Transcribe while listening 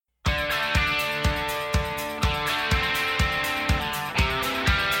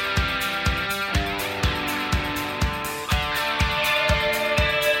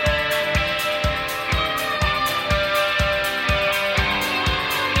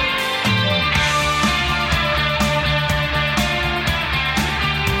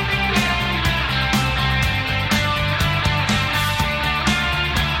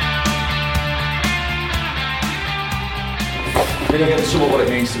Can you sum up what it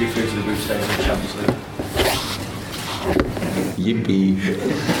means to be through to the group stage of the Champions League? Yippee!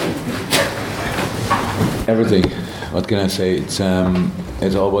 Everything. What can I say? It's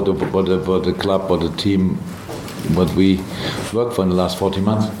all about the club, about the team, what we worked for in the last 14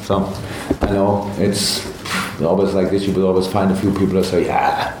 months. So I know it's always like this. You will always find a few people that say,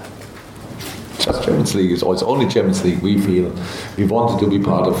 "Yeah, just Champions League. It's only Champions League." We feel we wanted to be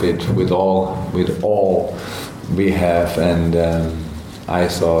part of it with all we have, and I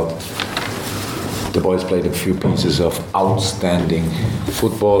thought the boys played a few pieces of outstanding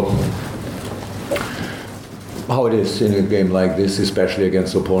football. How it is in a game like this, especially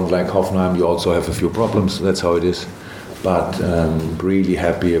against an opponent like Hoffenheim, you also have a few problems. That's how it is. But really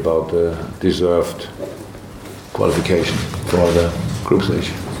happy about the deserved qualification for the group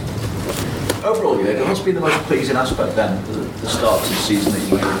stage. Overall, it has been the most pleasing aspect then, the start to the season, that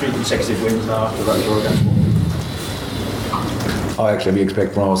you made 3 consecutive wins now after that draw against Wolves. Actually, we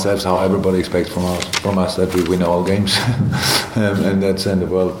expect from ourselves how everybody expects from us that we win all games, and that's in the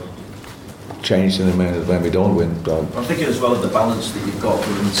world. Changed in a minute when we don't win. But I'm thinking as well of the balance that you've got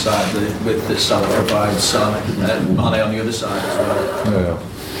within the side, with the Salah provides, Salah and Mane on the other side as well. Yeah.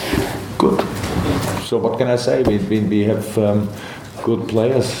 Good. So what can I say? We have good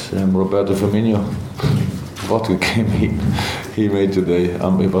players. Roberto Firmino, what a game he made today.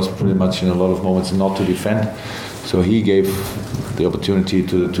 It was pretty much in a lot of moments not to defend. So he gave the opportunity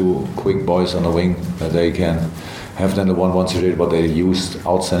to the two quick boys on the wing that they can have then the 1-1 situation, but they used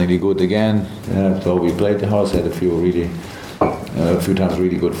outstandingly good again. So we played the house, had a few times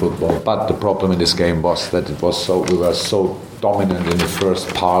really good football. But the problem in this game was that we were so dominant in the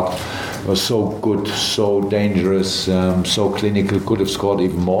first part. It was so good, so dangerous, so clinical. Could have scored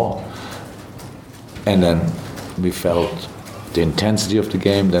even more. And then we felt the intensity of the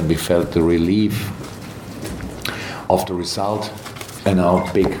game. Then we felt the relief of the result. And now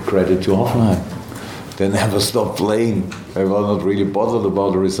big credit to Hoffenheim. They never stopped playing. They were not really bothered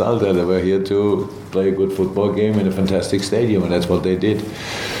about the result. They were here to play a good football game in a fantastic stadium, and that's what they did.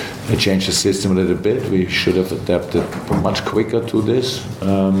 They changed the system a little bit. We should have adapted much quicker to this.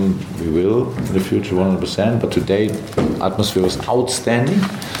 We will in the future 100%, but today the atmosphere was outstanding,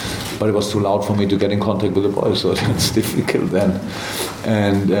 but it was too loud for me to get in contact with the boys, so it's difficult then.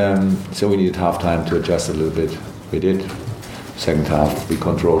 And so we needed half time to adjust a little bit. We did. Second half, we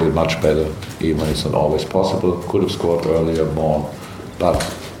controlled it much better, even when it's not always possible. Could have scored earlier, more, but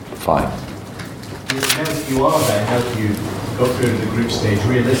fine. You are there, how do you go through the group stage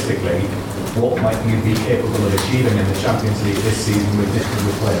realistically? What might you be capable of achieving in the Champions League this season with this group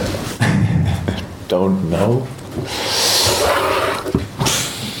of players? Don't know.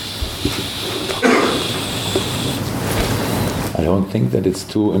 I don't think that it's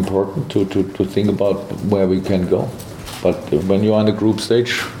too important to think about where we can go. But when you're on the group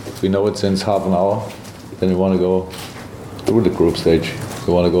stage, we know it since half an hour, then you want to go through the group stage.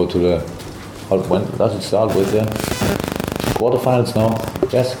 You want to go to the, when does it start with the quarterfinals now?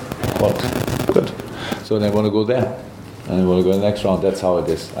 Yes? What? Good. So they want to go there, and they want to go to the next round. That's how it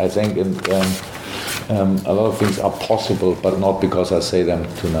is. I think a lot of things are possible, but not because I say them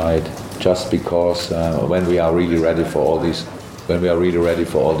tonight, just because when we are really ready for all these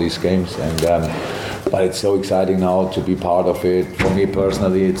games. And but it's so exciting now to be part of it. For me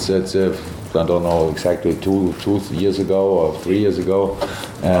personally, it's I don't know exactly 2 years ago or 3 years ago.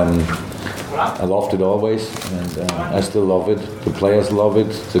 I loved it always, and I still love it. The players love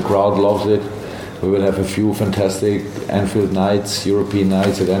it. The crowd loves it. We will have a few fantastic Anfield nights, European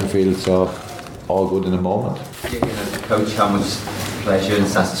nights at Anfield. So all good in a moment. Coach, how much pleasure and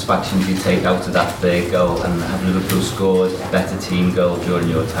satisfaction do you take out of that third goal, and have Liverpool scored a better team goal during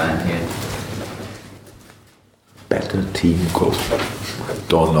your time here? Better team goal?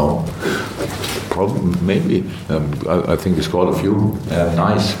 Don't know. Probably, maybe. I think we scored a few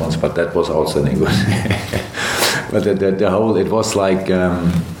nice ones, but that was outstanding. But the whole, it was like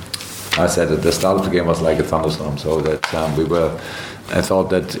I said at the start of the game was like a thunderstorm. So that I thought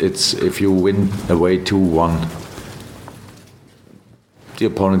that it's if you win away 2-1, the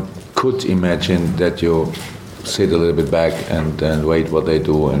opponent could imagine that you sit a little bit back and wait what they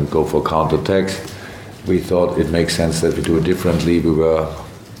do and go for counter-attacks. We thought it makes sense that we do it differently. We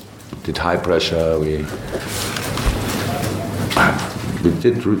did high pressure. We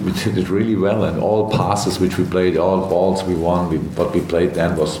did it really well, and all passes which we played, all balls we won, what we played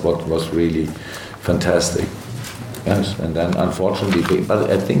then was what was really fantastic. Yes, and then unfortunately,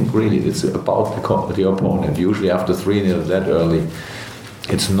 but I think really it's about the opponent. Usually after 3-0 that early,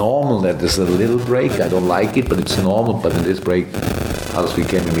 it's normal that there's a little break. I don't like it, but it's normal. But in this break, else we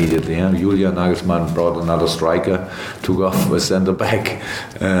came immediately. Julian Nagelsmann brought another striker, took off a centre back,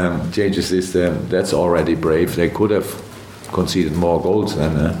 changed the system. That's already brave. They could have conceded more goals,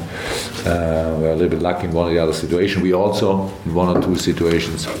 and we're a little bit lucky in one or the other situation. We also in one or two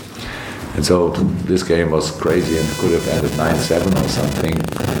situations. And so this game was crazy and could have ended 9-7 or something.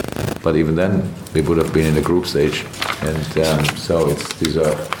 But even then, we would have been in the group stage. And so it's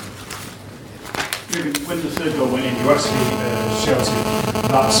deserved. When the third goal went in, you actually shouted,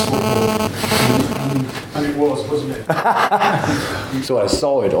 "That's football." And it was, wasn't it? So I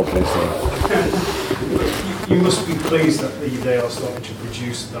saw it, obviously. You must be pleased that they are starting to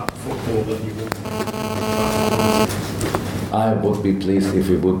produce that football that you want. I would be pleased if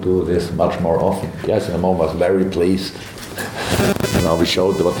we would do this much more often. Yes, and Mom was very pleased. Now we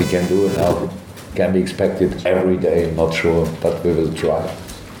showed what we can do, and now it can be expected every day. I'm not sure, but we will try.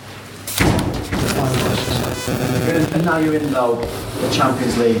 And now you're in the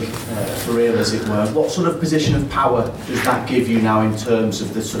Champions League for real, as it were. What sort of position of power does that give you now in terms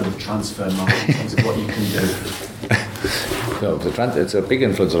of the sort of transfer market, in terms of what you can do? So it's a big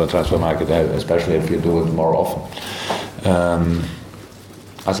influence on the transfer market, especially if you do it more often.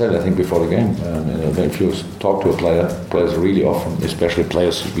 I said, I think before the game, if you talk to players really often, especially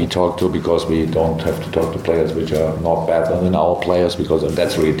players we talk to, because we don't have to talk to players which are not better than our players, because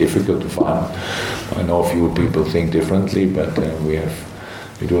that's really difficult to find. I know a few people think differently, but we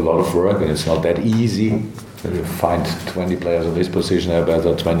do a lot of work, and it's not that easy. You find 20 players on this position, are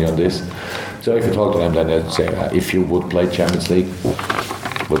better 20 on this. So if you talk to them, then they'd say, if you would play Champions League,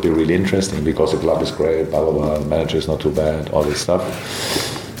 would be really interesting, because the club is great, blah blah blah, the manager is not too bad, all this stuff.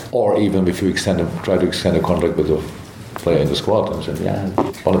 Or even if you try to extend a contract with a player in the squad, and say, yeah, I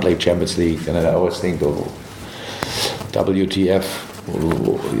want to play Champions League, and then I always think, WTF,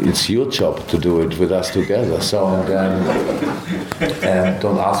 it's your job to do it with us together. So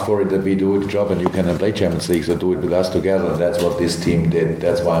don't ask for it that we do the job and you can play Champions League, so do it with us together. And that's what this team did.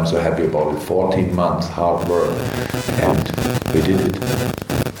 That's why I'm so happy about it. 14 months hard work, and we did it.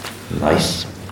 Nice.